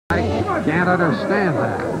I can't understand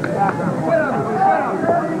that.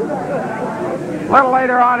 A little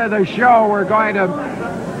later on in the show, we're going to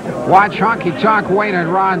watch Honkytonk Wayne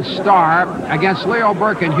and Ron Starr against Leo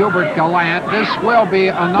Burke and Hubert Gallant. This will be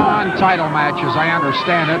a non-title match, as I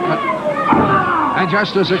understand it, but and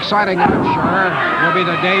just as exciting, I'm sure, will be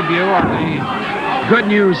the debut of the Good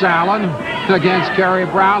News Allen against Kerry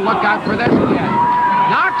Brown. Look out for this again.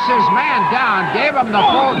 Knocks his man down, gave him the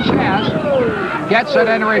full chest, gets it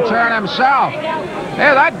in return himself.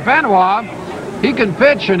 Hey, that Benoit, he can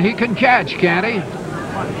pitch and he can catch, can't he?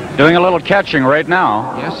 Doing a little catching right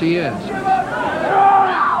now. Yes, he is. He's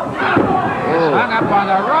hung up on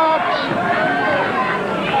the ropes.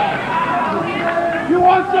 You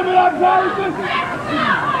want some of that, Patterson?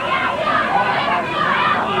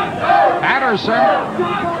 Patterson,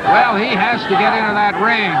 well, he has to get into that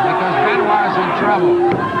ring because Benoit's in trouble.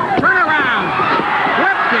 Turn around.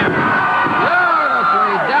 Whipped him.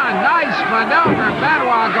 Beautifully done. Nice maneuver.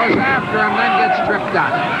 Benoit goes after him, then gets tripped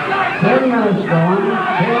up. Tag,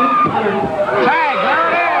 there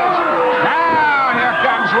it is. Now here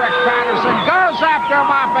comes Rick Patterson. Goes after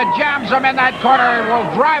Moffat, jams him in that corner, will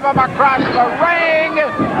drive him across the ring.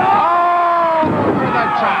 Over the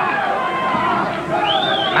top.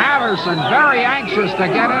 Patterson very anxious to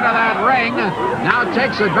get into that ring. Now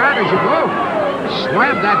takes advantage of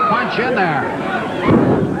slammed that punch in there.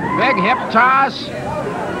 Big hip toss.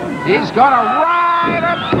 He's going to ride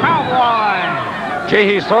a cowboy. Gee,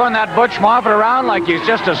 he's throwing that Butch Moffat around like he's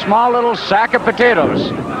just a small little sack of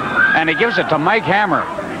potatoes. And he gives it to Mike Hammer.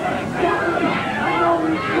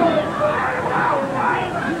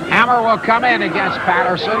 Hammer will come in against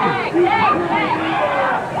Patterson.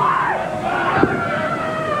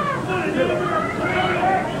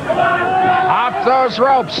 Off those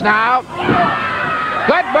ropes now.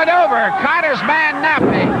 Good maneuver. Caught his man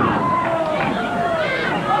napping.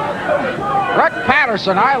 Rick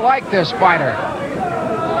Patterson, I like this fighter.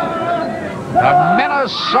 The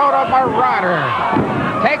Minnesota Marauder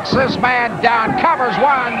takes this man down, covers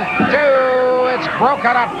 1, 2. It's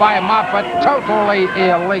broken up by Moffat, totally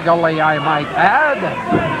illegally, I might add.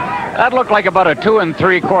 That looked like about a 2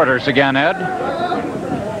 3/4 again, Ed.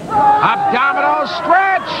 Abdominal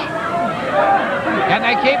stretch. Can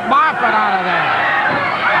they keep Moffat out of there?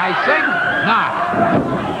 I think not.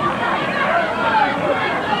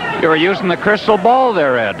 You were using the crystal ball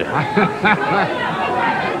there, Ed.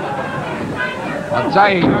 I'll tell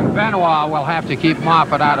you, young Benoit will have to keep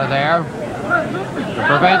Moffat out of there to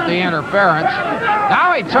prevent the interference.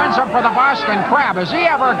 Now he turns up for the Boston Crab. Is he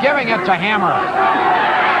ever giving it to Hammer?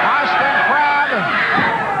 Boston Crab.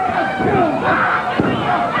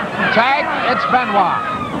 Tag, it's Benoit.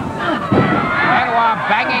 Benoit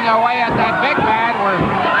banging away at that big man.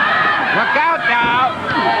 Look out now.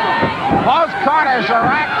 Both corners are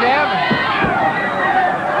active.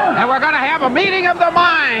 And we're going to have a meeting of the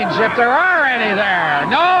minds, if there are any there.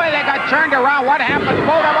 No, they got turned around. What happened?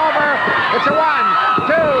 Pulled him over. It's a 1,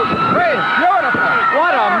 2, 3. Beautiful.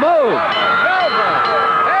 What a move. Over.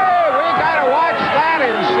 Hey, we got to watch that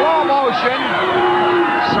in slow motion.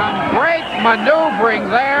 Some great maneuvering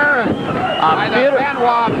there by the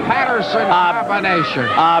Benoit-Patterson combination.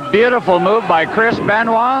 A beautiful move by Chris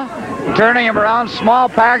Benoit. Turning him around, small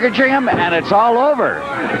packaging him, and it's all over.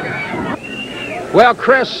 Well,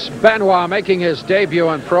 Chris Benoit making his debut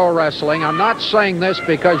in pro wrestling. I'm not saying this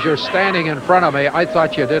because you're standing in front of me. I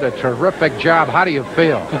thought you did a terrific job. How do you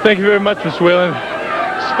feel? Well, thank you very much, Mr. Whalen.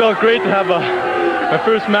 It felt great to have my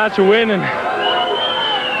first match a win. And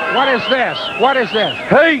what is this? What is this?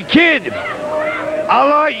 Hey, kid, I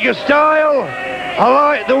like your style. I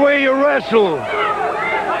like the way you wrestle.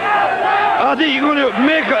 I think you're going to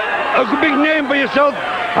make a big name for yourself.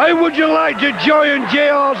 How would you like to join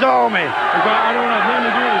JR's army? I don't have nothing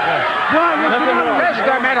to do with that. Just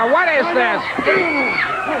a minute, what is this?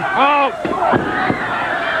 Oh.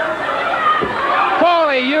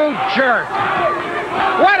 Foley, you jerk.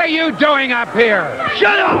 What are you doing up here?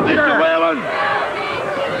 Shut up, Mr. Whalen.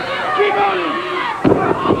 Keep on.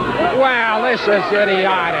 Well, this is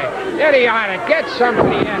idiotic. Idiotic. Get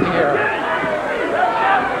somebody in here.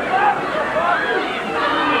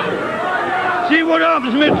 See what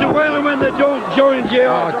happens, Mr. Whalen, when they don't join JR.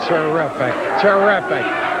 Oh, terrific. Terrific.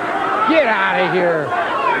 Get out of here.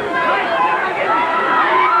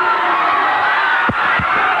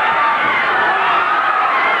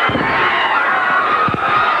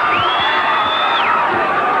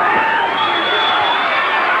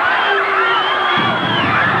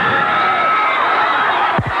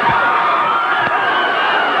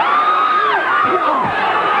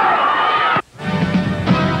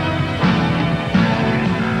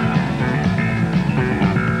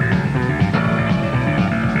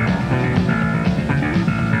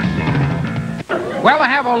 Well,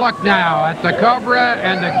 have a look now at the Cobra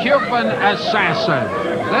and the Cuban Assassin.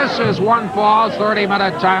 This is one fall,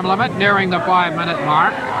 30-minute time limit, nearing the 5-minute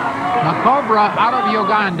mark. The Cobra out of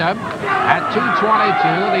Uganda at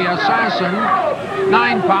 222. The Assassin,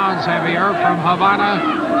 9 pounds heavier from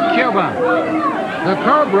Havana, Cuba. The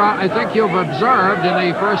Cobra, I think you've observed in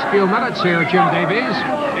the first few minutes here, Jim Davies,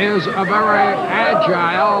 is a very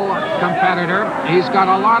agile competitor. He's got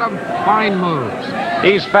a lot of fine moves.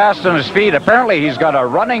 He's fast on his feet. Apparently, he's got a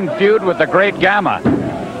running feud with the Great Gamma.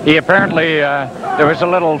 He apparently, there was a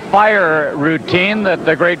little fire routine that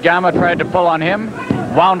the Great Gamma tried to pull on him,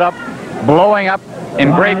 wound up blowing up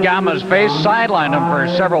in Great Gamma's face, sidelined him for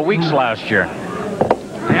several weeks last year.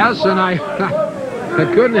 Yes, and I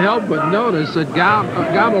couldn't help but notice that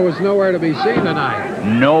Gamma was nowhere to be seen tonight.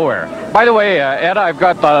 Nowhere. By the way, Ed, I've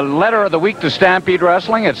got the letter of the week to Stampede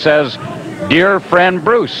Wrestling. It says, "Dear friend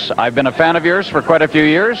Bruce, I've been a fan of yours for quite a few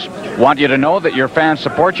years. Want you to know that your fans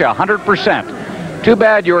support you 100%. Too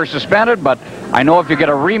bad you were suspended, but I know if you get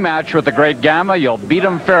a rematch with the Great Gamma, you'll beat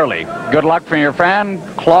him fairly. Good luck from your fan,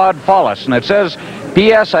 Claude Follis." And it says,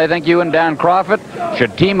 "P.S. I think you and Dan Kroffat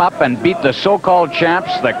should team up and beat the so-called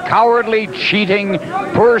champs, the cowardly, cheating,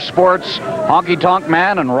 poor sports, Honkytonk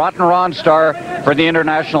Man and Rotten Ron Starr for the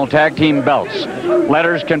International Tag Team belts.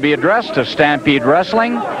 Letters can be addressed to Stampede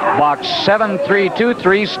Wrestling, Box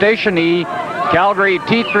 7323, Station E, Calgary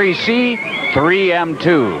T3C,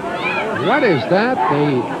 3M2. What is that?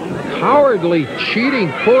 The cowardly,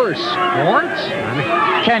 cheating, poor sports?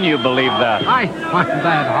 Can you believe that? I find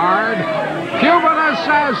that hard. Cuban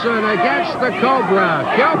Assassin against the Cobra.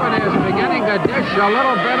 Cuban is beginning to dish a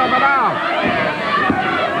little bit of it out.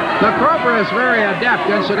 The Cobra is very adept.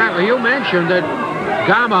 Incidentally, you mentioned that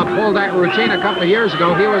Gamma pulled that routine a couple of years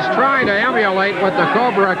ago. He was trying to emulate what the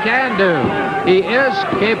Cobra can do. He is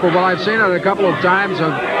capable, I've seen it a couple of times,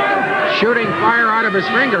 of shooting fire out of his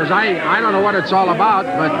fingers. I don't know what it's all about,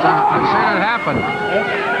 but I've seen it happen.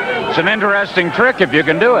 It's an interesting trick if you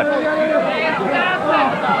can do it.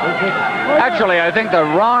 Actually, I think the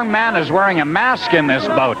wrong man is wearing a mask in this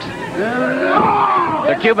bout.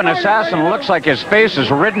 The Cuban Assassin looks like his face is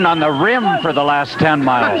ridden on the rim for the last 10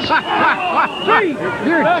 miles.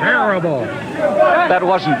 You're terrible. That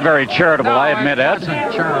wasn't very charitable, I admit, Ed. It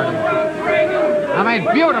wasn't charitable. I mean,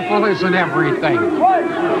 beautiful isn't everything.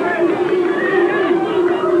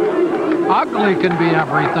 Ugly can be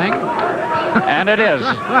everything. And it is,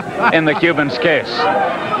 in the Cuban's case.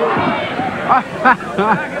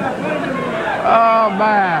 Oh,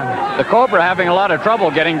 man. The Cobra having a lot of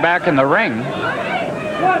trouble getting back in the ring.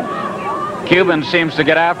 Cuban seems to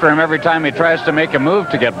get after him every time he tries to make a move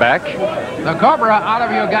to get back. The Cobra out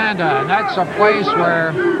of Uganda, and that's a place where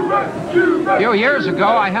a few years ago,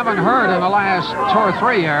 I haven't heard in the last 2 or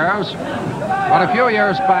 3 years, but a few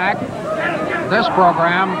years back, this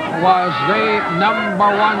program was the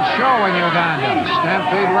 #1 show in Uganda,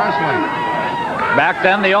 Stampede Wrestling. Back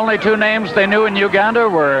then, the only 2 names they knew in Uganda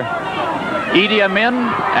were Idi Amin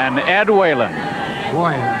and Ed Whalen.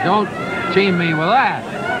 Boy, don't team me with that.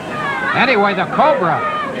 Anyway, the Cobra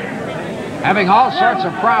having all sorts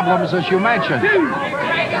of problems, as you mentioned.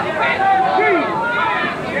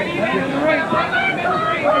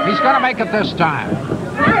 He's going to make it this time.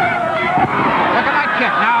 Look at that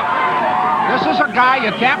kick. Now, this is a guy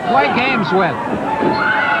you can't play games with.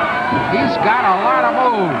 He's got a lot of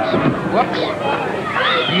moves. Whoops.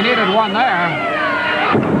 He needed one there.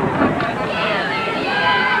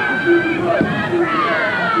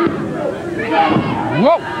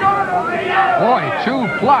 Whoa! Boy,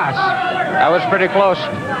 2+. That was pretty close.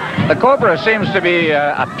 The Cobra seems to be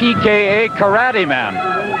a PKA karate man,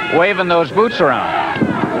 waving those boots around.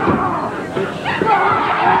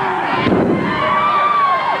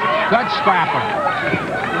 Good scrapper.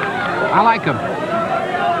 I like him.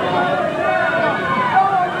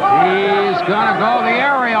 He's gonna go the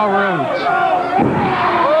aerial route.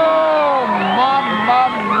 Oh, mamma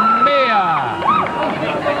mia!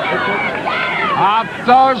 Off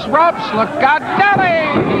those ropes, look at Nelly!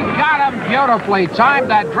 He got him beautifully. Timed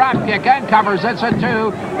that drop kick and covers. It's a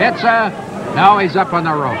 2. It's a... No, he's up on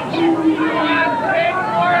the ropes.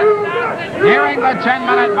 Nearing the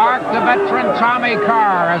 10-minute mark, the veteran Tommy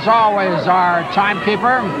Carr, as always, our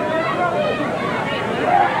timekeeper.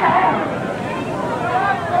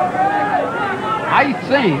 I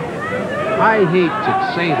think, I hate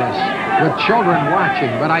to say this with children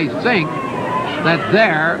watching, but I think that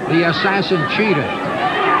there, the assassin cheated.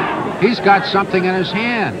 He's got something in his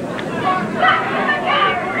hand.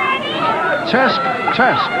 Tusk,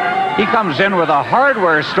 tusk. He comes in with a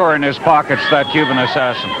hardware store in his pockets, that Cuban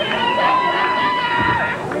Assassin.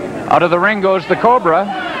 Out of the ring goes the Cobra.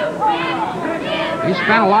 He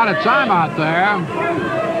spent a lot of time out there.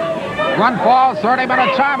 One fall,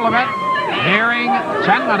 30-minute time limit. Nearing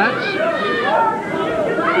 10 minutes.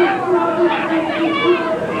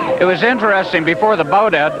 It was interesting before the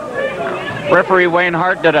bout, Ed. Referee Wayne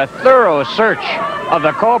Hart did a thorough search of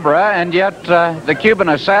the Cobra, and yet the Cuban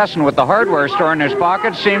assassin with the hardware store in his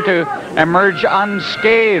pocket seemed to emerge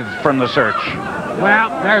unscathed from the search. Well,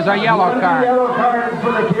 there's a yellow card. Yellow card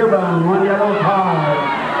for the Cuban. One yellow card.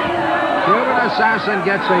 Cuban assassin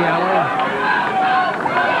gets a yellow.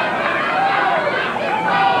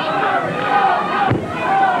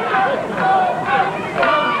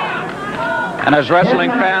 And as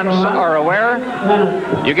wrestling fans are aware,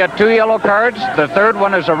 you get 2 yellow cards. The third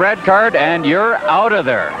one is a red card, and you're out of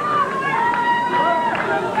there.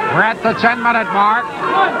 We're at the 10-minute mark.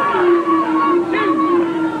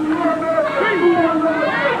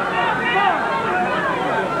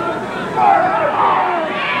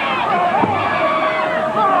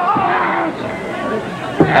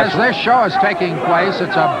 As this show is taking place,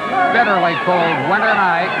 it's a bitterly cold winter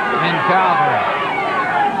night in Calgary.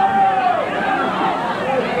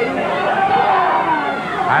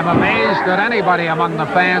 I'm amazed that anybody among the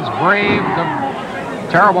fans braved the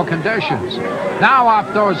terrible conditions. Now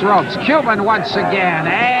off those ropes, Cuban once again,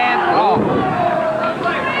 and oh.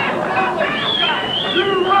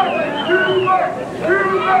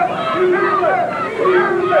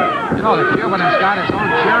 You know, the Cuban has got his own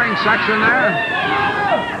cheering section there.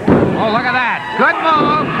 Oh, look at that. Good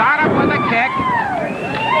move. Caught him with a kick.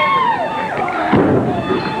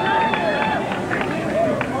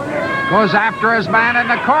 Goes after his man in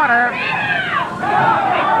the corner.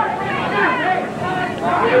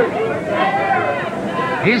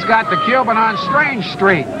 He's got the Cuban on Strange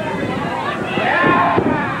Street.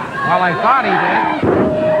 Well, I thought he did.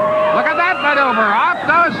 Look at that maneuver. Off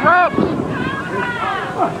those ropes.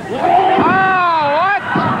 Oh, what?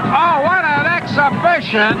 Oh, what an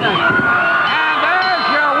exhibition. And there's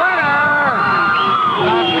your winner,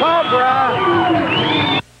 the Cobra.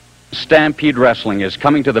 Stampede Wrestling is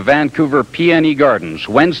coming to the Vancouver PNE Gardens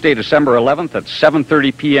Wednesday, December 11th at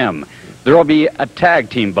 7:30 p.m. There will be a tag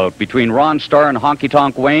team bout between Ron Starr and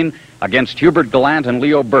Honkytonk Wayne against Hubert Gallant and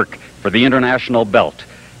Leo Burke for the international belt.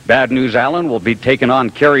 Bad News Allen will be taking on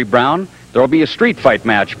Kerry Brown. There will be a street fight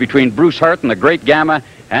match between Bruce Hart and the Great Gamma,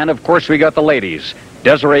 and of course we got the ladies,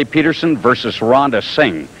 Desiree Peterson versus Rhonda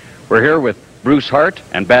Singh. We're here with Bruce Hart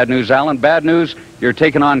and Bad News Allen. Bad News, you're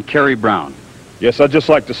taking on Kerry Brown. Yes, I'd just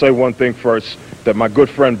like to say one thing first, that my good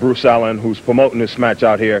friend Bruce Allen, who's promoting this match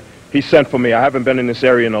out here, he sent for me. I haven't been in this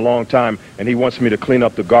area in a long time, and he wants me to clean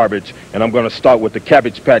up the garbage, and I'm going to start with the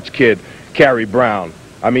Cabbage Patch Kid, Kerry Brown.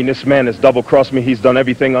 I mean, this man has double-crossed me. He's done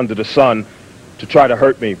everything under the sun to try to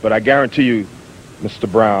hurt me, but I guarantee you,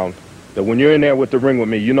 Mr. Brown, that when you're in there with the ring with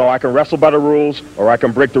me, you know I can wrestle by the rules, or I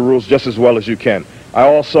can break the rules just as well as you can. I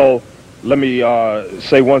also, let me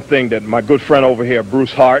say one thing, that my good friend over here,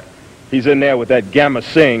 Bruce Hart, he's in there with that Gamma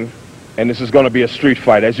Singh, and this is going to be a street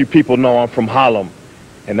fight. As you people know, I'm from Harlem,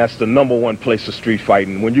 and that's the #1 place for street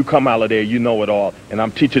fighting. When you come out of there, you know it all, and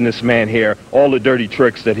I'm teaching this man here all the dirty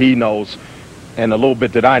tricks that he knows and a little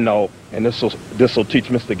bit that I know, and this will teach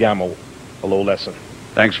Mr. Gamma a little lesson.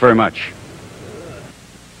 Thanks very much.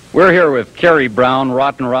 We're here with Kerry Brown,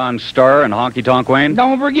 Rotten Ron Starr, and Honkytonk Wayne.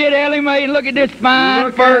 Don't forget, Ellie Mae, look at this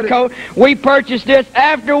fine fur coat. We purchased this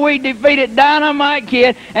after we defeated Dynamite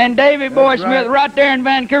Kid and Davey Boy Smith right there in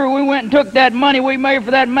Vancouver. We went and took that money we made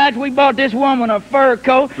for that match. We bought this woman a fur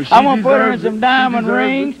coat. I'm going to put her in some diamond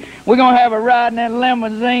rings. We're going to have her riding in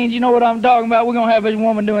limousines. You know what I'm talking about. We're going to have this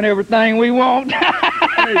woman doing everything we want.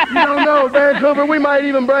 Hey, you don't know, Vancouver. We might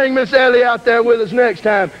even bring Miss Ellie out there with us next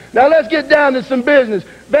time. Now let's get down to some business.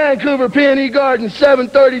 Vancouver PNE Gardens,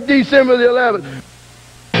 7:30, December the 11th.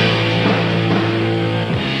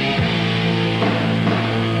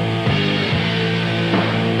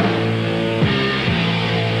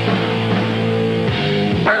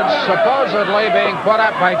 Supposedly being put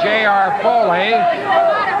up by J.R. Foley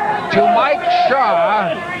to Mike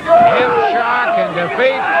Shaw. If Shaw can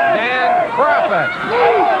defeat Dan Kroffat.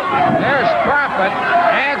 There's Kroffat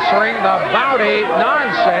answering the bounty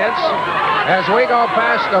nonsense as we go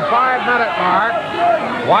past the 5-minute mark.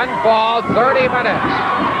 One fall, 30 minutes.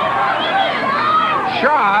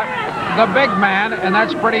 Shaw, the big man, and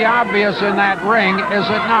that's pretty obvious in that ring, is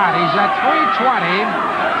it not? He's at 320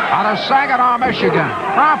 out of Saginaw, Michigan.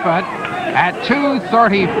 Kroffat at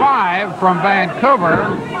 235 from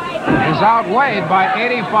Vancouver is outweighed by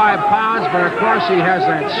 85 pounds, but of course he has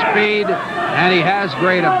that speed and he has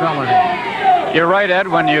great ability. You're right, Ed,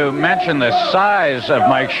 when you mention the size of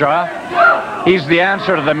Mike Shaw. He's the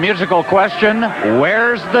answer to the musical question,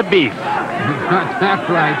 where's the beef? Got that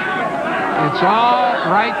right. It's all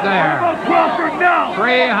right there.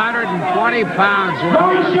 320 pounds.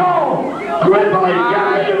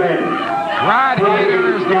 Rod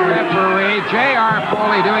Hager is the referee. J.R.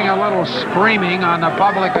 Foley doing a little screaming on the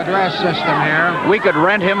public address system here. We could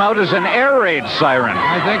rent him out as an air raid siren.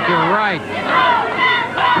 I think you're right.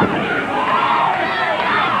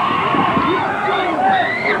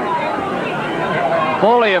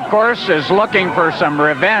 Foley, of course, is looking for some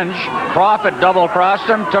revenge. Kroffat double-crossed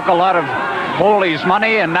him, took a lot of Foley's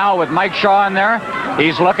money, and now with Mike Shaw in there,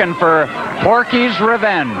 he's looking for Porky's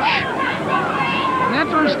revenge. An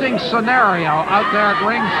interesting scenario out there at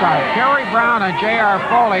ringside. Kerry Brown and J.R.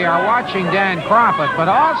 Foley are watching Dan Kroffat, but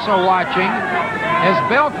also watching is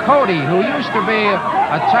Bill Cody, who used to be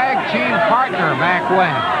a tag team partner back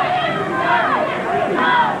when.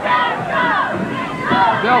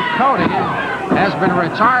 Bill Cody has been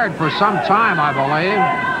retired for some time, I believe.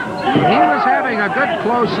 He was having a good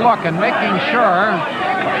close look and making sure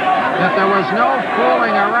that there was no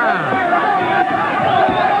fooling around.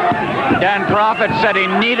 Dan Kroffat said he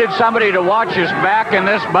needed somebody to watch his back in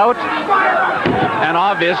this bout, and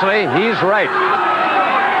obviously he's right.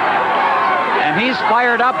 And he's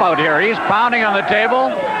fired up out here. He's pounding on the table.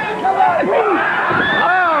 Oh,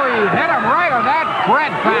 he hit him right on that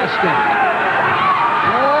bread basket.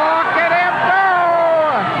 Look at him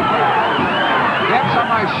go! Gets him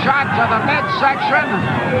a shot to the midsection.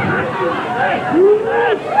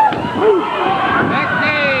 Big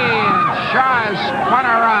knee, and Shaw is spun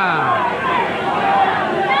around.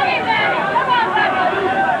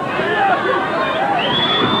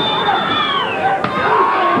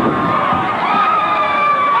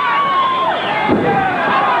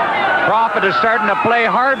 Kroffat is starting to play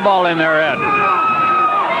hardball in their head.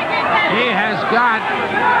 He has got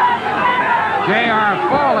J.R.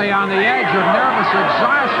 Foley on the edge of nervous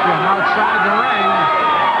exhaustion outside the ring.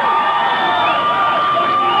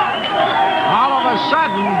 All of a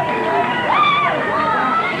sudden,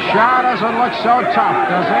 Shaw doesn't look so tough,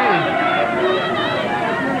 does he?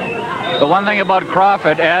 The one thing about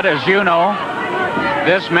Kroffat, Ed, as you know,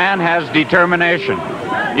 this man has determination.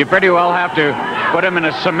 You pretty well have to put him in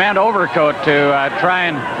a cement overcoat to try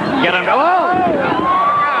and get him to... Oh!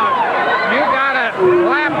 You got a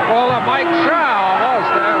lap full of Mike Shaw almost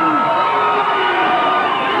there.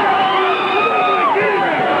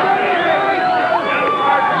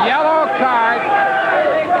 Yellow card.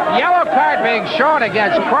 Yellow card being shown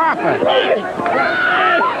against Kroffat.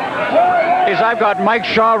 I've got Mike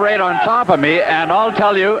Shaw right on top of me, and I'll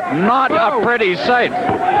tell you, not a pretty sight.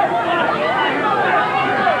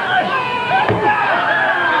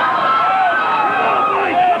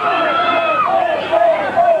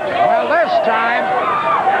 Well, this time,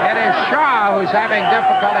 it is Shaw who's having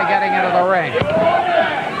difficulty getting into the ring.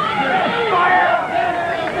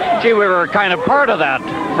 Gee, we were kind of part of that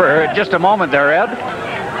for just a moment there, Ed.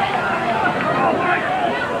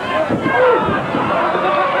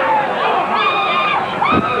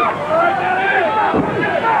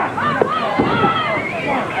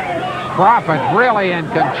 Kroffat really in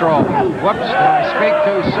control. Whoops, did I speak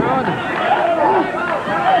too soon?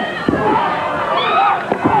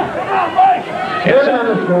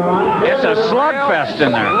 It's a slugfest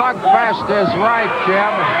in there. Slugfest is right,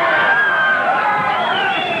 Jim.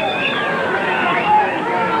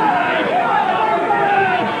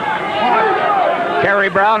 Kerry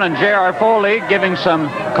Brown and J.R. Foley giving some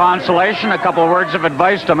consolation, a couple words of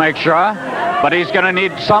advice to Mike Shaw, but he's going to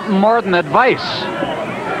need something more than advice.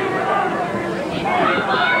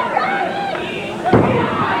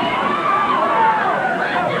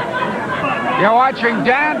 You're watching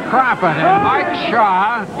Dan Kroffat and Mike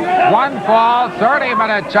Shaw. One fall,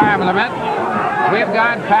 30-minute time limit. We've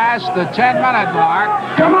gone past the 10-minute mark.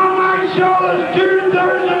 Come on, Mike Shaw, there's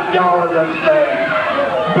 $2,000 at stake.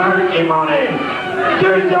 Burke money.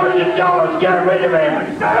 $2,000, get rid of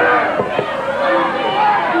him.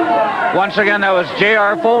 Once again, that was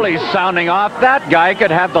J.R. Foley sounding off. That guy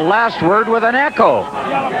could have the last word with an echo.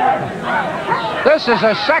 This is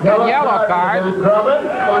a second yellow card.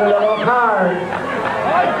 One yellow card.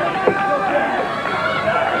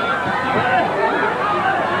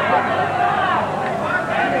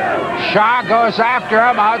 Shaw goes after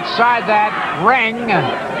him outside that ring.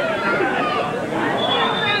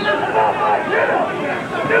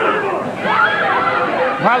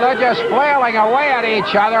 Well, they're just flailing away at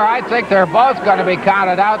each other. I think they're both going to be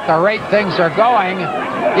counted out the rate things are going.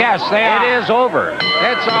 Yes, they are. It is over.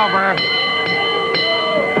 It's over.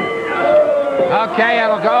 Okay,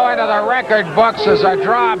 it'll go into the record books as a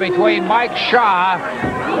draw between Mike Shaw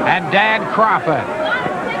and Dan Kroffat.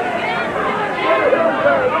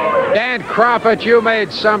 Dan Kroffat, you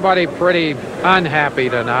made somebody pretty unhappy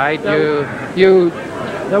tonight. You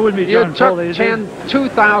That would be You John took Foley.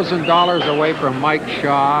 $2,000 away from Mike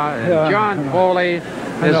Shaw, and John Foley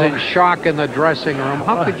is in shock in the dressing room.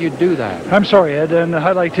 How could you do that? I'm sorry, Ed, and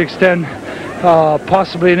I'd like to extend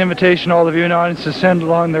possibly an invitation to all the viewing audience to send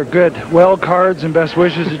along their good well cards and best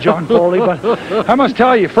wishes to John Foley. But I must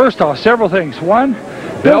tell you, first off, several things. One,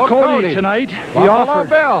 Bill Cody tonight,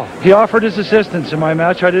 he offered his assistance in my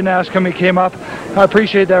match. I didn't ask him, he came up. I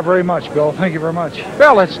appreciate that very much, Bill. Thank you very much.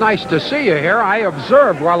 Bill, it's nice to see you here. I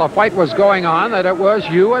observed while the fight was going on that it was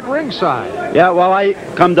you at ringside. Yeah, well, I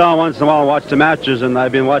come down once in a while and watch the matches, and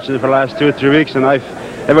I've been watching it for the last 2 or 3 weeks, and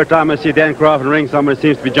every time I see Dan Kroffat in the ring, somebody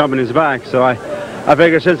seems to be jumping his back. So I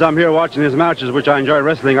figured since I'm here watching his matches, which I enjoy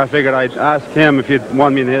wrestling, I figured I'd ask him if he'd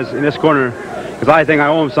want me in his corner. Because I think I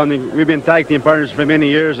owe him something. We've been tag team partners for many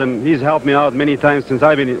years, and he's helped me out many times since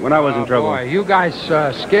when I was in trouble. Boy, you guys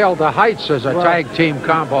scaled the heights as a tag team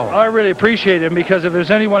combo. I really appreciate him, because if there's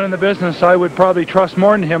anyone in the business I would probably trust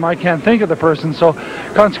more than him, I can't think of the person. So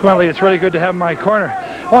consequently, it's really good to have him in my corner.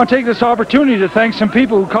 I want to take this opportunity to thank some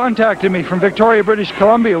people who contacted me from Victoria, British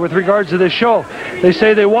Columbia with regards to this show. They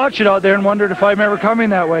say they watch it out there and wondered if I'm ever coming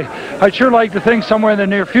that way. I'd sure like to think somewhere in the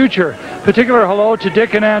near future. Particular hello to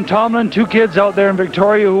Dick and Ann Tomlin, 2 kids out there in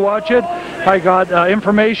Victoria who watch it. I got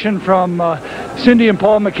information from Cindy and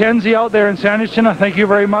Paul McKenzie out there in Sandwich-ton. Thank you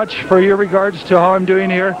very much for your regards to how I'm doing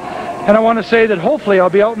here. And I want to say that hopefully I'll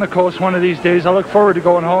be out on the coast one of these days. I look forward to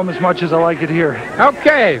going home as much as I like it here.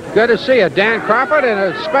 Okay, good to see you, Dan Kroffat, and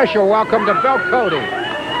a special welcome to Bill Cody.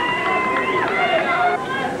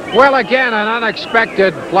 Well, again, an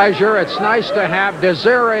unexpected pleasure. It's nice to have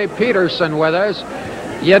Desiree Peterson with us.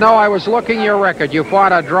 You know, I was looking your record. You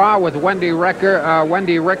fought a draw with Wendy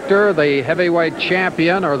Richter, the heavyweight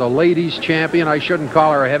champion, or the ladies champion. I shouldn't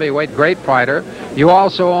call her a heavyweight, great fighter. You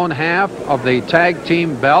also own half of the tag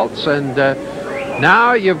team belts, and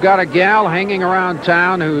now you've got a gal hanging around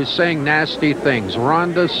town who's saying nasty things.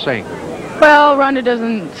 Rhonda Singh. Well, Rhonda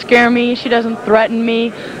doesn't scare me. She doesn't threaten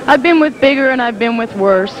me. I've been with bigger and I've been with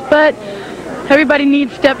worse, but everybody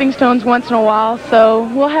needs stepping stones once in a while, so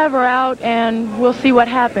we'll have her out and we'll see what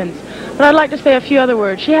happens. But I'd like to say a few other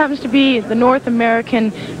words. She happens to be the North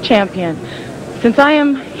American champion. Since I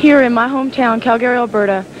am here in my hometown, Calgary,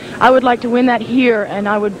 Alberta, I would like to win that here, and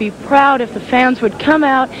I would be proud if the fans would come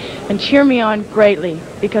out and cheer me on greatly,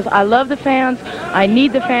 because I love the fans, I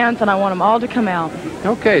need the fans, and I want them all to come out.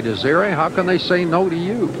 Okay, Desiree, how can they say no to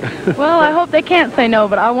you? Well, I hope they can't say no,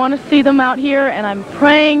 but I want to see them out here, and I'm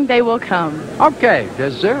praying they will come. Okay,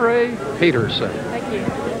 Desiree Peterson. Thank you.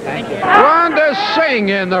 Thank you. Rhonda Singh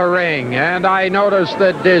in the ring, and I noticed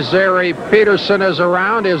that Desiree Peterson is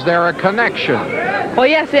around. Is there a connection? Well,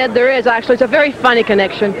 yes, Ed, there is, actually. It's a very funny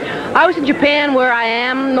connection. I was in Japan, where I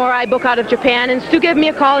am, nor I book out of Japan, and Stu gave me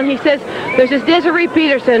a call, and he says, there's this Desiree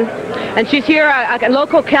Peterson, and she's here, a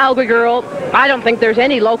local Calgary girl. I don't think there's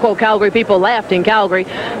any local Calgary people left in Calgary,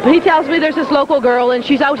 but he tells me there's this local girl, and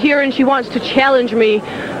she's out here, and she wants to challenge me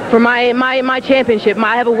for my championship.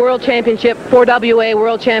 I have a world championship, 4WA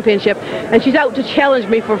world championship, and she's out to challenge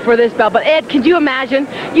me for this belt. But Ed, could you imagine?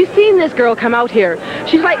 You've seen this girl come out here.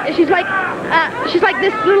 She's like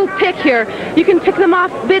this little pick here. You can pick them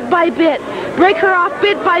off bit by bit, break her off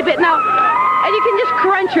bit by bit. Now, and you can just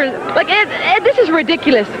crunch her. Like Ed, this is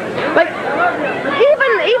ridiculous. Like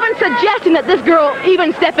even suggesting that this girl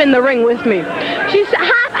even step in the ring with me. She's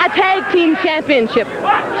half a tag team championship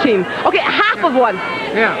team. Okay, half of one.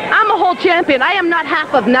 Yeah. I'm a whole champion. I am not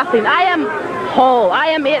half of nothing. I am whole. I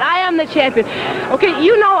am it. I am the champion. Okay,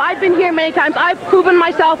 you know I've been here many times. I've proven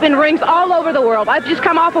myself in rings all over the world. I've just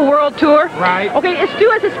come off a world tour. Right. Okay, Stu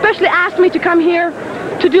has especially asked me to come here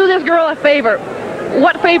to do this girl a favor.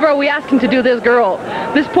 What favor are we asking to do this girl?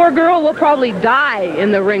 This poor girl will probably die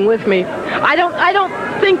in the ring with me. I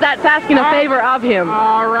don't think that's asking a favor of him.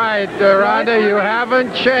 All right, Rhonda, you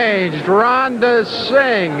haven't changed. Rhonda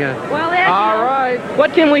Singh. Well, Ed, all right.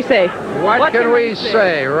 What can we say? What can we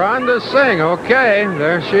say? Rhonda Singh. Okay,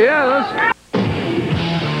 there she is.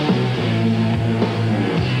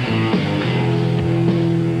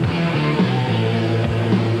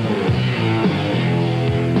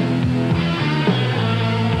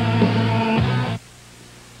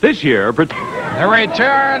 This year, the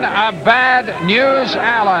return of Bad News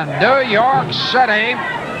Allen, New York City,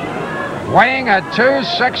 weighing at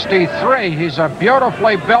 263. He's a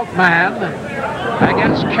beautifully built man.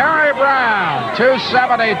 Against Kerry Brown,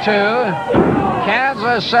 272.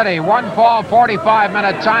 Kansas City, 1 fall,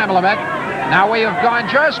 45-minute time limit. Now we have gone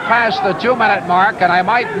just past the 2-minute mark, and I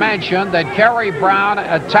might mention that Kerry Brown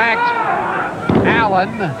attacked Allen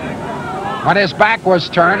when his back was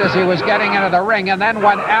turned as he was getting into the ring, and then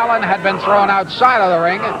when Allen had been thrown outside of the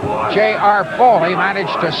ring, J.R. Foley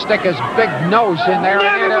managed to stick his big nose in there.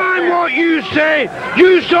 Never mind what you say.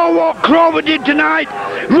 You saw what Kroffat did tonight.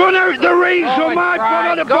 Run out the ring so my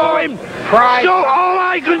brother for him. So all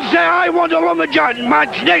I can say, I want a lumberjack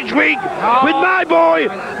match next week with my boy.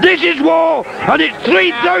 This is war, and it's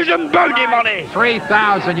 3,000 bounty money.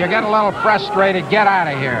 3,000. You get a little frustrated. Get out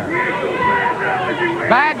of here.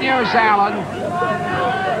 Bad News Allen,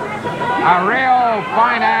 a real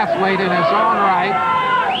fine athlete in his own right,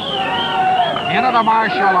 into the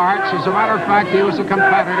martial arts. As a matter of fact, he was a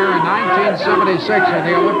competitor in 1976 in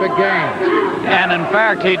the Olympic Games. And in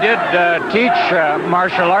fact, he did teach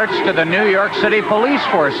martial arts to the New York City Police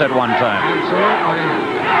Force at one time. Absolutely.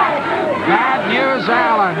 Bad News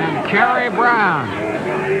Allen and Kerry Brown.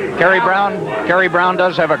 Kerry Brown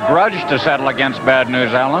does have a grudge to settle against Bad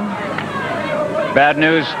News Allen. Bad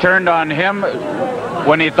News turned on him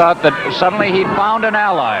when he thought that suddenly he'd found an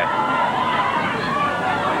ally.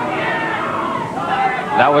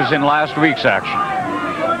 That was in last week's action.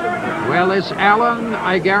 Well, this Allen,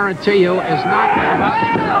 I guarantee you, is not about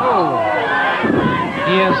to move.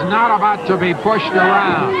 He is not about to be pushed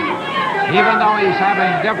around. Even though he's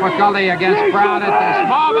having difficulty against Brown at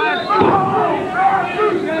this moment,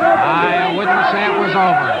 I wouldn't say it was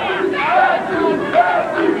over.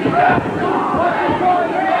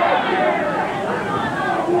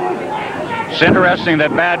 It's interesting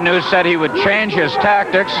that Bad News said he would change his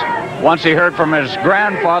tactics once he heard from his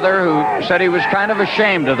grandfather, who said he was kind of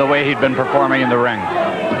ashamed of the way he'd been performing in the ring.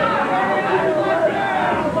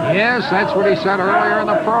 Yes, that's what he said earlier in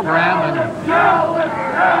the program.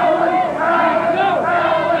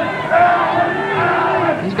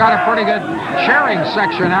 And he's got a pretty good cheering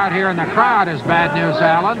section out here in the crowd, as Bad News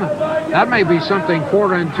Allen. That may be something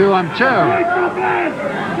foreign to him, too.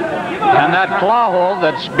 And that claw hold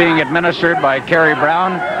that's being administered by Kerry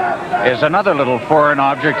Brown is another little foreign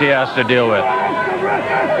object he has to deal with.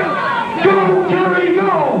 Go, Kerry,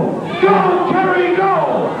 go! Go, Kerry,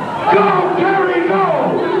 go! Go, Kerry, go!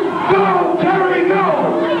 Go, Kerry, go!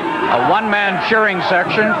 A one-man cheering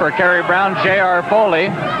section for Kerry Brown. J.R.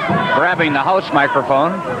 Foley grabbing the house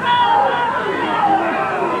microphone.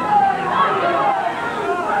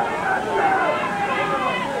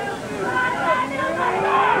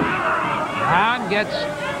 Brown gets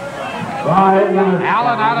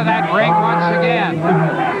Allen out of that ring once again.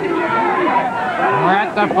 We're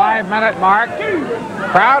at the 5-minute mark.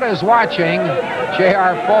 Crowd is watching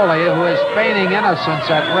J.R. Foley, who is feigning innocence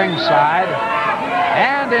at ringside,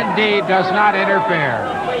 and indeed does not interfere.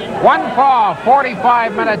 One fall,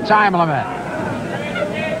 45-minute time limit.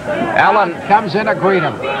 Allen comes in to greet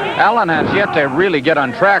him. Allen has yet to really get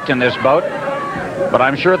on track in this bout, but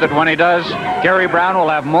I'm sure that when he does, Kerry Brown will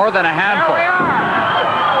have more than a handful.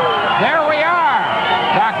 There we are.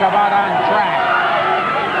 Talk about on track.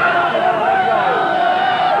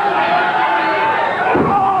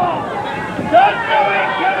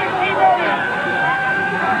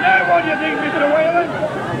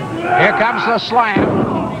 Here comes the slam.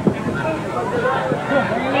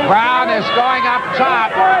 Brown is going up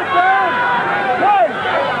top.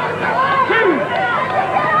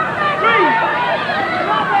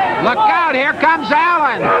 Look out, here comes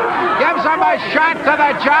Allen. Gives him a shot to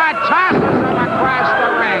the jaw, tosses him across the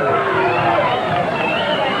ring.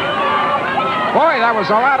 Boy, that was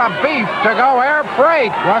a lot of beef to go air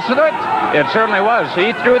freight, wasn't it? It certainly was.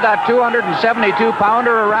 He threw that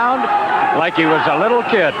 272-pounder around like he was a little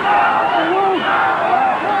kid.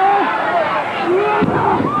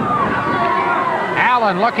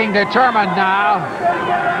 Allen looking determined now,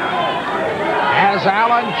 as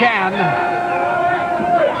Allen can.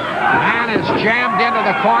 Man is jammed into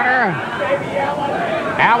the corner.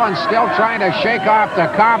 Allen still trying to shake off the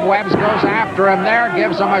cobwebs, goes after him there,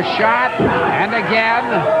 gives him a shot, and again.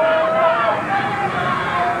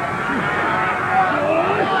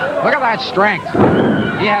 Look at that strength.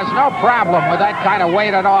 He has no problem with that kind of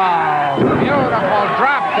weight at all. Beautiful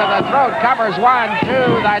drop to the throat, covers 1,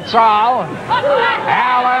 2, that's all.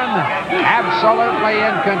 Allen absolutely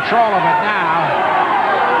in control of it now.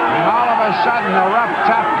 And all of a sudden, the rough,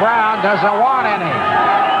 tough Brown doesn't want any.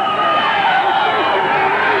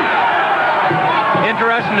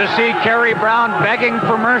 Interesting to see Kerry Brown begging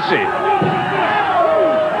for mercy.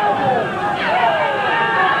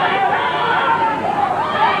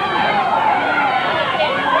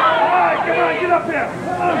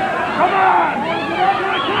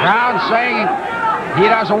 Brown saying he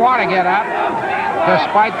doesn't want to get up,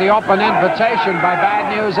 despite the open invitation by Bad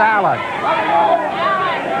News Allen.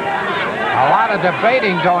 A lot of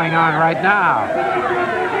debating going on right now.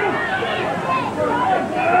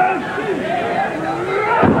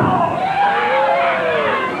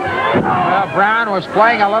 Brown was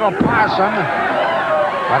playing a little possum,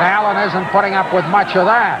 but Allen isn't putting up with much of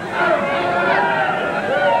that.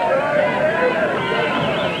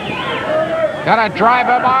 Gonna drive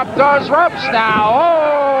him off those ropes now.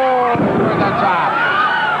 Oh, over the top.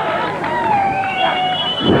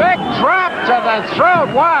 Big drop to the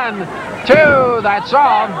throat. 1, 2, that's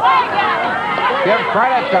all. Give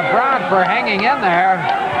credit to Brown for hanging in there.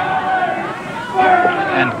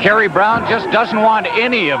 And Kerry Brown just doesn't want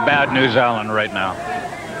any of Bad News Allen right now.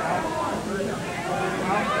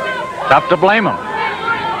 Tough to blame him.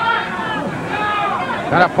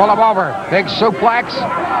 Gonna pull him over. Big suplex.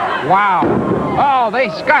 Wow. Oh,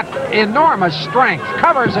 he's got enormous strength.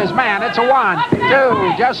 Covers his man. It's a 1,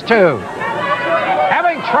 2, just 2.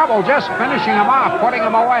 Having trouble just finishing him off, putting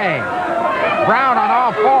him away. Brown on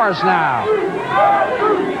all fours now.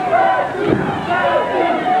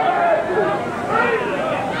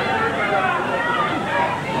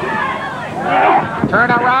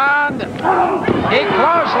 Turn around. He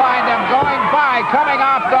clotheslined him going by, coming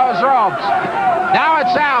off those ropes. Now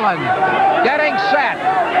it's Allen getting set.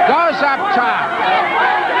 Goes up top.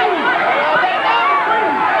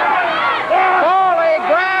 Foley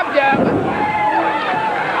grabbed him.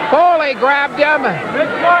 Foley grabbed him.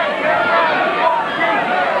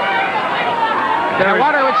 I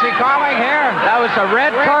wonder what's he calling here? That was a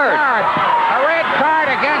red card. A red card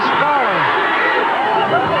against Foley.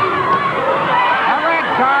 A red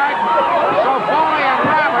card. So Foley and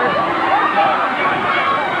Roberts,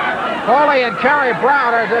 Foley and Kerry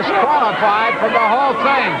Brown are disqualified from the whole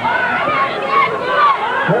thing.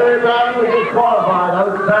 Kerry Brown was disqualified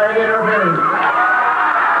outside interference.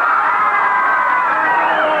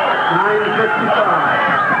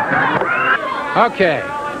 9:55. Okay.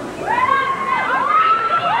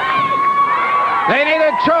 They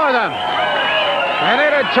needed 2 of them. They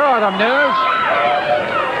needed 2 of them, News.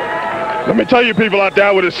 Let me tell you people out there,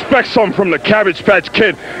 I would expect something from the Cabbage Patch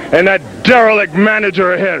Kid and that derelict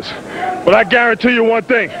manager of his. But I guarantee you one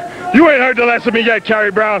thing. You ain't heard the last of me yet,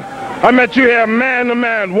 Kerry Brown. I met you here man to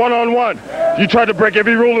man, one-on-one. You tried to break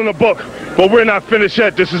every rule in the book, but we're not finished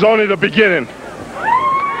yet. This is only the beginning.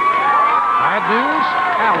 Bad News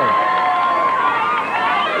Allen.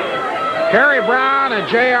 Kerry Brown and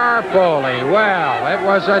J.R. Foley. Well, it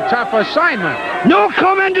was a tough assignment. No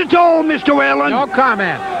comment at all, Mr. Whalen. No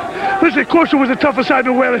comment. Listen, of course it was a tough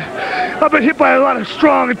assignment, Whalen. I've been hit by a lot of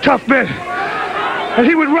strong and tough men. And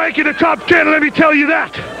he would rank in the top 10, let me tell you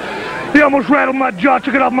that. He almost rattled my jaw,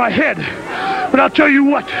 took it off my head. But I'll tell you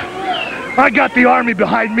what, I got the army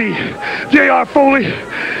behind me. J.R. Foley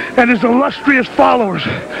and his illustrious followers.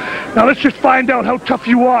 Now let's just find out how tough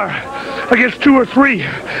you are against 2 or 3.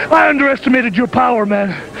 I underestimated your power,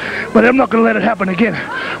 man. But I'm not going to let it happen again.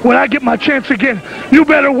 When I get my chance again, you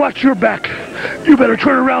better watch your back. You better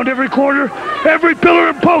turn around every corner, every pillar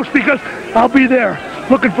and post, because I'll be there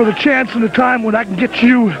looking for the chance and the time when I can get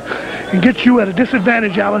you at a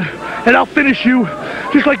disadvantage, Allen. And I'll finish you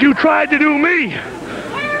just like you tried to do me.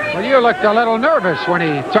 Well, you looked a little nervous when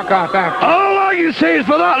he took off after. All I can say is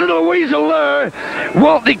for that little weasel there,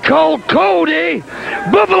 what they call Cody,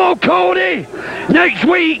 Buffalo Cody, next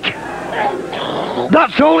week,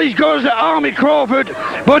 that's all he's got as the Army Kroffat.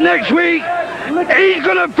 But next week, he's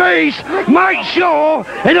going to face Mike Shaw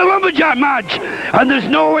in a lumberjack match. And there's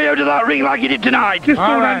no way out of that ring like he did tonight. Just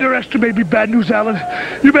don't underestimate me, Bad News Allen.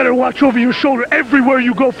 You better watch over your shoulder everywhere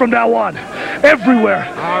you go from now on. Everywhere.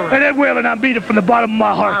 And Ed Whalen, I mean it from the bottom of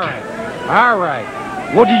my heart. All right.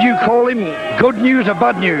 What did you call him? Good news or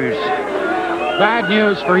bad news? Bad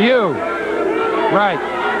news for you. Right.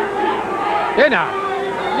 You know.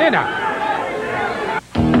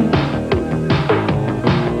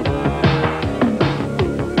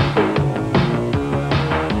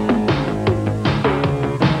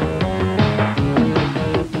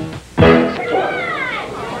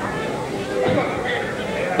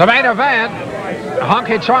 The main event,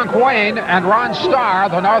 Honkytonk Wayne and Ron Starr,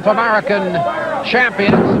 the North American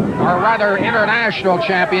champions, or rather international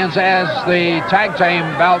champions as the tag team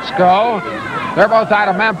belts go. They're both out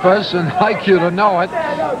of Memphis, and I'd like you to know it.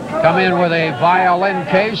 Come in with a violin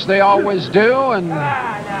case, they always do, and,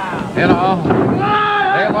 you know,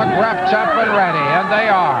 they look wrapped up and ready, and they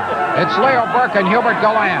are. It's Leo Burke and Hubert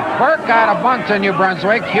Gallant. Burke out of Moncton, New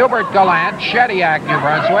Brunswick. Hubert Gallant, Shediac, New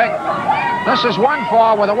Brunswick. This is one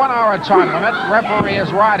fall with a 1-hour time limit. Referee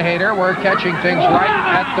is Rod Hader. We're catching things right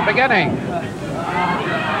at the beginning.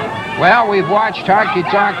 Well, we've watched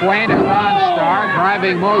Honkytonk Wayne and Ron Starr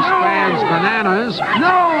driving most fans bananas.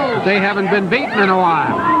 No! They haven't been beaten in a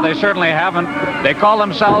while. They certainly haven't. They call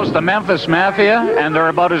themselves the Memphis Mafia, and they're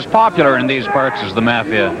about as popular in these parts as the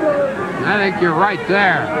Mafia. I think you're right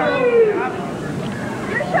there.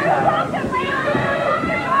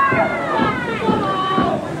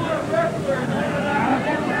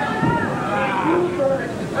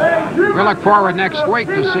 We look forward next week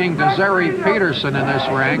to seeing Desiree Peterson in this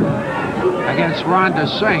ring against Rhonda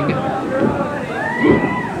Singh.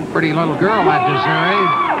 Pretty little girl, that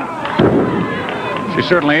Desiree. She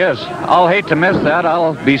certainly is. I'll hate to miss that.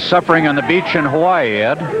 I'll be suffering on the beach in Hawaii,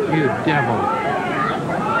 Ed. You devil.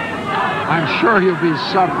 I'm sure you'll be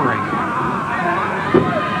suffering.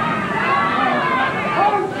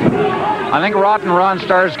 I think Rotten Ron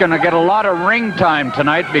Starr is going to get a lot of ring time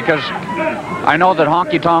tonight because I know that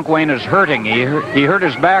Honkytonk Wayne is hurting. He hurt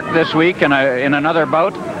his back this week in another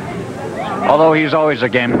bout, although he's always a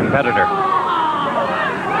game competitor.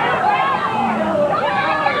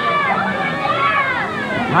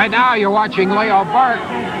 Right now you're watching Leo Burke,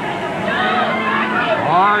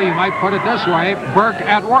 or you might put it this way, Burke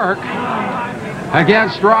at work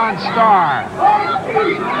against Ron Starr.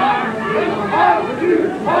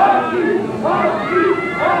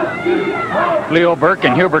 Leo Burke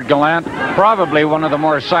and Hubert Gallant, probably one of the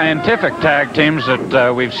more scientific tag teams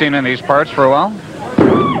that we've seen in these parts for a while.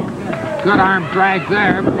 Good arm drag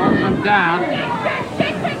there, pulls him down.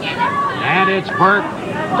 And it's Burke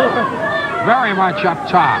very much up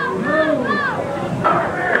top.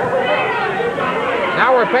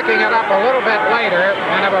 Now we're picking it up a little bit later,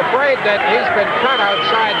 and I'm afraid that he's been cut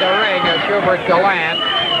outside the ring as Hubert Gallant.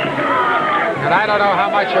 And I don't know how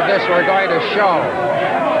much of this we're going to show.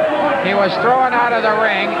 He was thrown out of the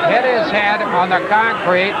ring, hit his head on the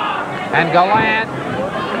concrete, and Gallant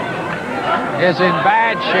is in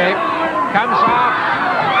bad shape, comes off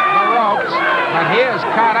the ropes, but he is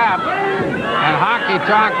cut up, and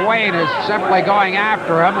Honkytonk Wayne is simply going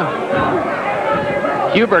after him.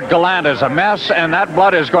 Hubert Gallant is a mess, and that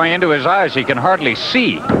blood is going into his eyes. He can hardly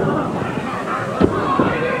see.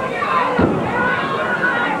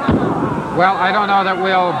 Well, I don't know that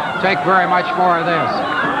we'll take very much more of this.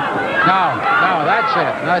 No, that's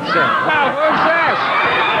it. That's it. Well, who's this?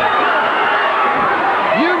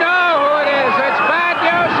 You know who it is. It's Bad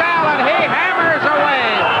News Allen. He hammers away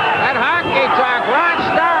at Honkytonk. Ron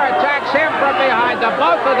Starr attacks him from behind. The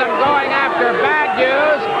both of them going after Bad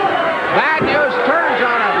News. Bad News turns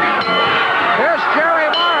on him. Here's Jerry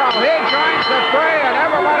Morrow. He joins the fray, and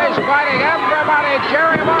everybody's fighting. Everybody.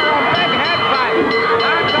 Jerry Morrow, big head fight.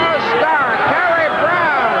 Down goes Starr. Kerry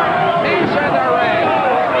Brown. He's in the ring.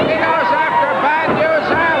 He goes after Bad News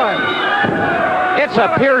Allen. It's a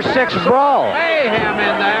Pier 6 brawl. Mayhem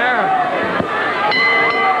in there.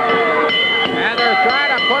 And they're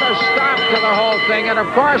trying to put a stop to the whole thing, and of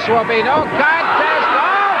course will be no contest.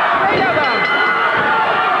 All three of them.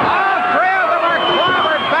 All three of them are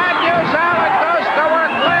clobbered. Bad News Allen goes to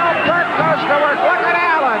work. Leo Burke goes to work. Look at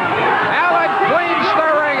Allen. Allen cleans the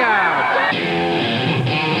ring out.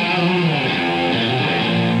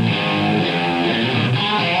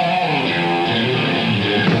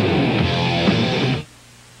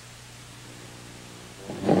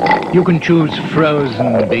 You can choose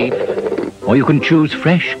frozen beef, or you can choose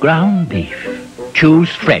fresh ground beef. Choose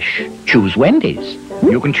fresh. Choose Wendy's.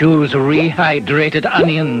 You can choose rehydrated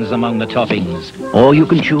onions among the toppings, or you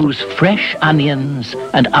can choose fresh onions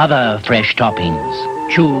and other fresh toppings.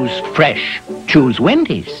 Choose fresh. Choose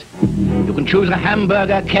Wendy's. You can choose a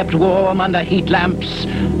hamburger kept warm under heat lamps,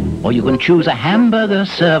 or you can choose a hamburger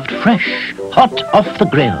served fresh, hot off the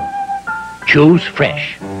grill. Choose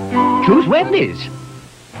fresh. Choose Wendy's.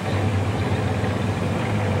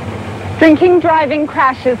 Drinking driving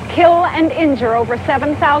crashes kill and injure over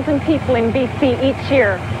 7,000 people in BC each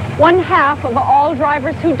year. 1/2 of all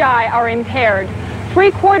drivers who die are impaired.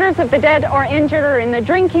 3/4 of the dead or injured are in the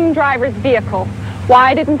drinking driver's vehicle.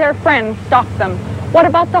 Why didn't their friends stop them? What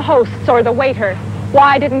about the hosts or the waiter?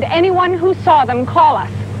 Why didn't anyone who saw them call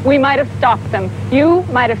us? We might have stopped them. You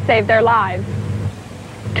might have saved their lives.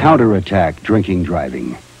 Counterattack drinking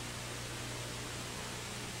driving.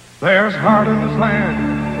 There's heart in this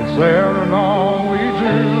land. It's there in all we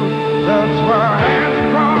do. That's why hands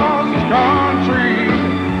across this country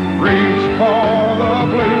reach for the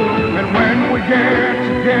blue. And when we get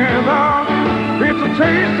together, it's a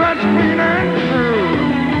taste that's clean and true.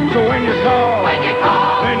 So when you call,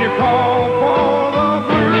 then you call for the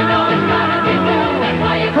blue. You know it's gotta be blue. That's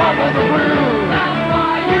why you call for the blue. That's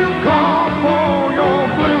why you call for your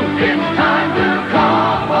blue. It's time to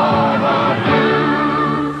call for the blue.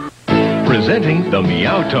 Presenting the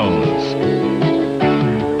Meow Tones.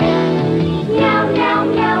 Meow, meow,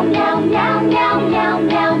 meow, meow, meow, meow, meow, meow,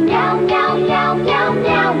 meow, meow, meow, meow,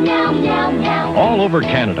 meow, meow, meow, meow. All over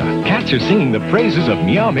Canada, cats are singing the praises of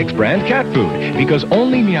Meow Mix brand cat food because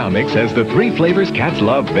only Meow Mix has the 3 flavors cats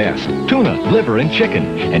love best: tuna, liver, and chicken,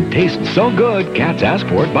 and tastes so good cats ask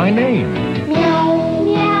for it by name. Meow,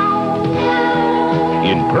 meow, meow.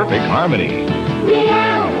 In perfect harmony.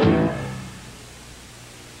 Meow.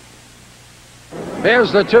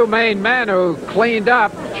 Here's the 2 main men who cleaned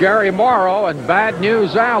up, Jerry Morrow and Bad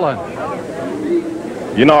News Allen.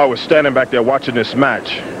 You know, I was standing back there watching this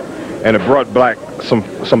match, and it brought back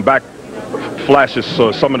some back flashes,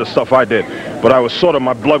 so some of the stuff I did. But I was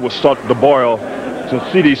my blood was starting to boil to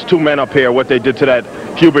see these 2 men up here, what they did to that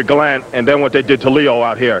Hubert Gallant, and then what they did to Leo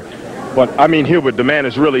out here. But, I mean, Hubert, the man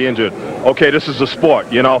is really injured. Okay, this is a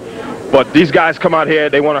sport, you know. But these guys come out here,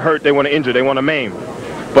 they want to hurt, they want to injure, they want to maim.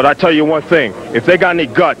 But I tell you one thing, if they got any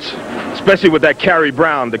guts, especially with that Kerry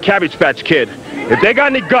Brown, the Cabbage Patch Kid, if they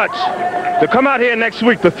got any guts to come out here next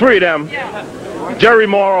week, the 3 of them, Jerry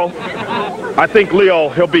Morrow, I think Leo,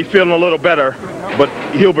 he'll be feeling a little better, but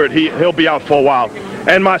Hubert, he'll be out for a while.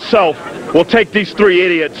 And myself will take these 3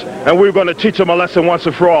 idiots, and we're going to teach them a lesson once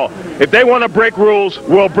and for all. If they want to break rules,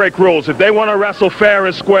 we'll break rules. If they want to wrestle fair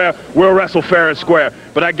and square, we'll wrestle fair and square.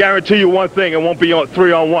 But I guarantee you one thing, it won't be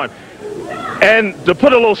 3-on-1. And to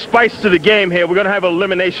put a little spice to the game here, we're going to have an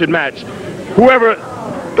elimination match.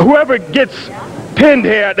 Whoever gets pinned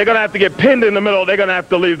here, they're going to have to get pinned in the middle. They're going to have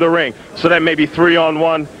to leave the ring. So that may be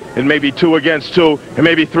 3-on-1, and maybe 2 against 2, and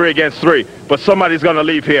maybe 3 against 3. But somebody's going to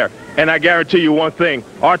leave here. And I guarantee you one thing,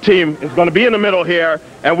 our team is going to be in the middle here,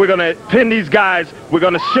 and we're going to pin these guys. We're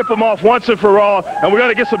going to ship them off once and for all, and we're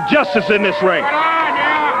going to get some justice in this ring.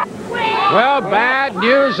 Well, Bad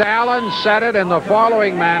News Allen said it in the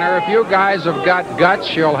following manner. If you guys have got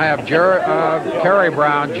guts, you'll have Kerry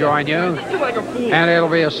Brown join you, and it'll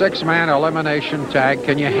be a 6-man elimination tag.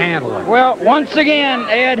 Can you handle it? Well, once again,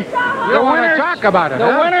 Ed, you want to talk about it, the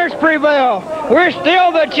winners prevail. We're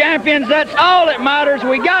still the champions. That's all that matters.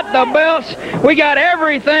 We got the belts. We got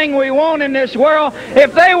everything we want in this world.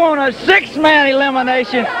 If they want a 6-man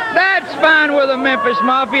elimination, that's fine with the Memphis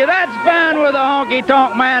Mafia. That's fine with the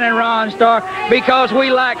Honkytonk Man and Ron Starr, because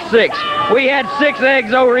we like 6. We had 6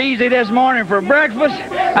 eggs over easy this morning for breakfast.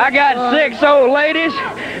 I got 6 old ladies.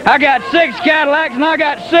 I got 6 Cadillacs, and I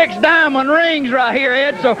got 6 diamond rings right here,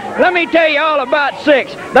 Ed. So let me tell you all about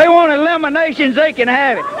 6. They want eliminations, they can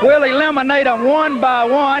have it. We'll eliminate them 1 by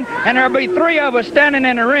 1, and there'll be 3 of us standing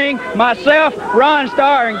in the ring, myself, Ron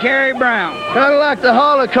Starr, and Kerry Brown. Kind of like the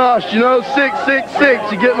Holocaust, you know,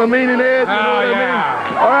 666. You get my meaning, Ed? You know what I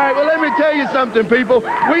mean? All right, well, let me tell you something, people.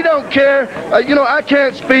 We don't care. You know, I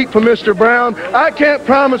can't speak for Mr. Brown. I can't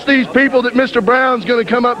promise these people that Mr. Brown's going to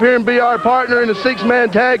come up here and be our partner in a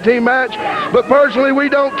 6-man tag team match. But personally, we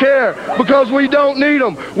don't care, because we don't need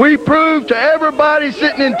them. We proved to everybody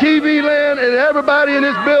sitting in TV land and everybody in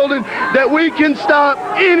this building that we can stop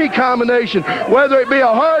any combination, whether it be a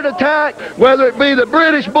heart attack, whether it be the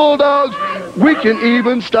British Bulldogs. We can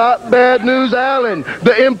even stop Bad News Allen,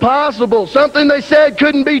 the impossible, something they said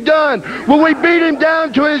couldn't be done. Well, we beat him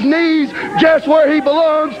down to his knees, just where he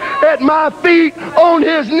belongs, at my feet, on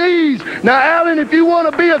his knees. Now, Allen, if you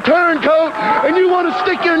want to be a turncoat and you want to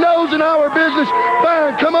stick your nose in our business,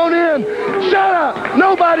 fine, come on in. Shut up.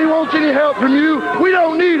 Nobody wants any help from you. We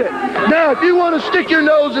don't need it. Now, if you want to stick your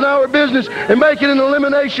nose in our business and make it an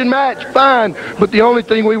elimination match, fine. But the only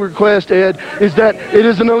thing we request, Ed, is that it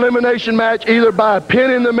is an elimination match either by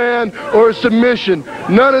pinning the man or a submission.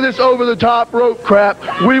 None of this over-the-top rope crap.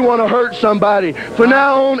 We want to hurt somebody. From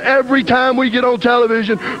now on, every time we get on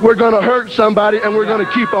television, we're going to hurt somebody, and we're going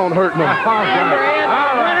to keep on hurting them.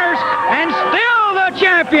 Winners and still the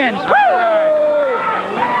champions.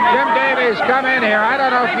 Jim Davies, come in here. I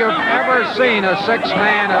don't know if you've ever seen a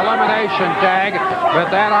 6-man elimination tag, but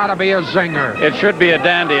that ought to be a zinger. It should be a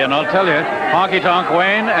dandy, and I'll tell you, Honky-Tonk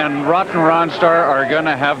Wayne and Rotten Ron Starr are going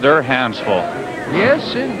to have their hands full.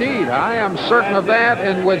 Yes, indeed. I am certain of that,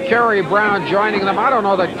 and with Kerry Brown joining them, I don't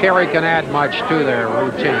know that Kerry can add much to their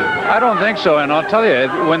routine. I don't think so, and I'll tell you,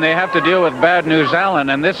 when they have to deal with Bad News Allen,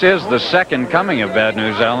 and this is the second coming of Bad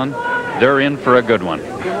News Allen, they're in for a good one.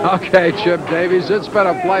 Okay, Jim Davies, it's been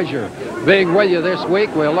a pleasure being with you this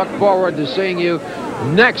week. We'll look forward to seeing you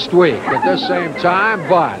next week at this same time,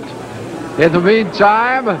 but in the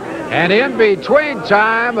meantime and in between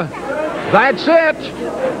time, that's it.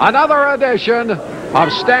 Another edition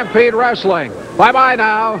of Stampede Wrestling. Bye-bye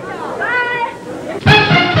now.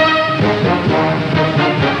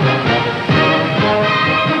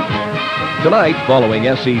 Tonight, following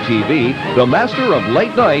SCTV, the Master of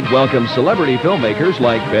Late Night welcomes celebrity filmmakers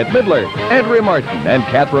like Bette Midler, Andrea Martin, and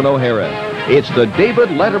Catherine O'Hara. It's the David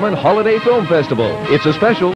Letterman Holiday Film Festival. It's a special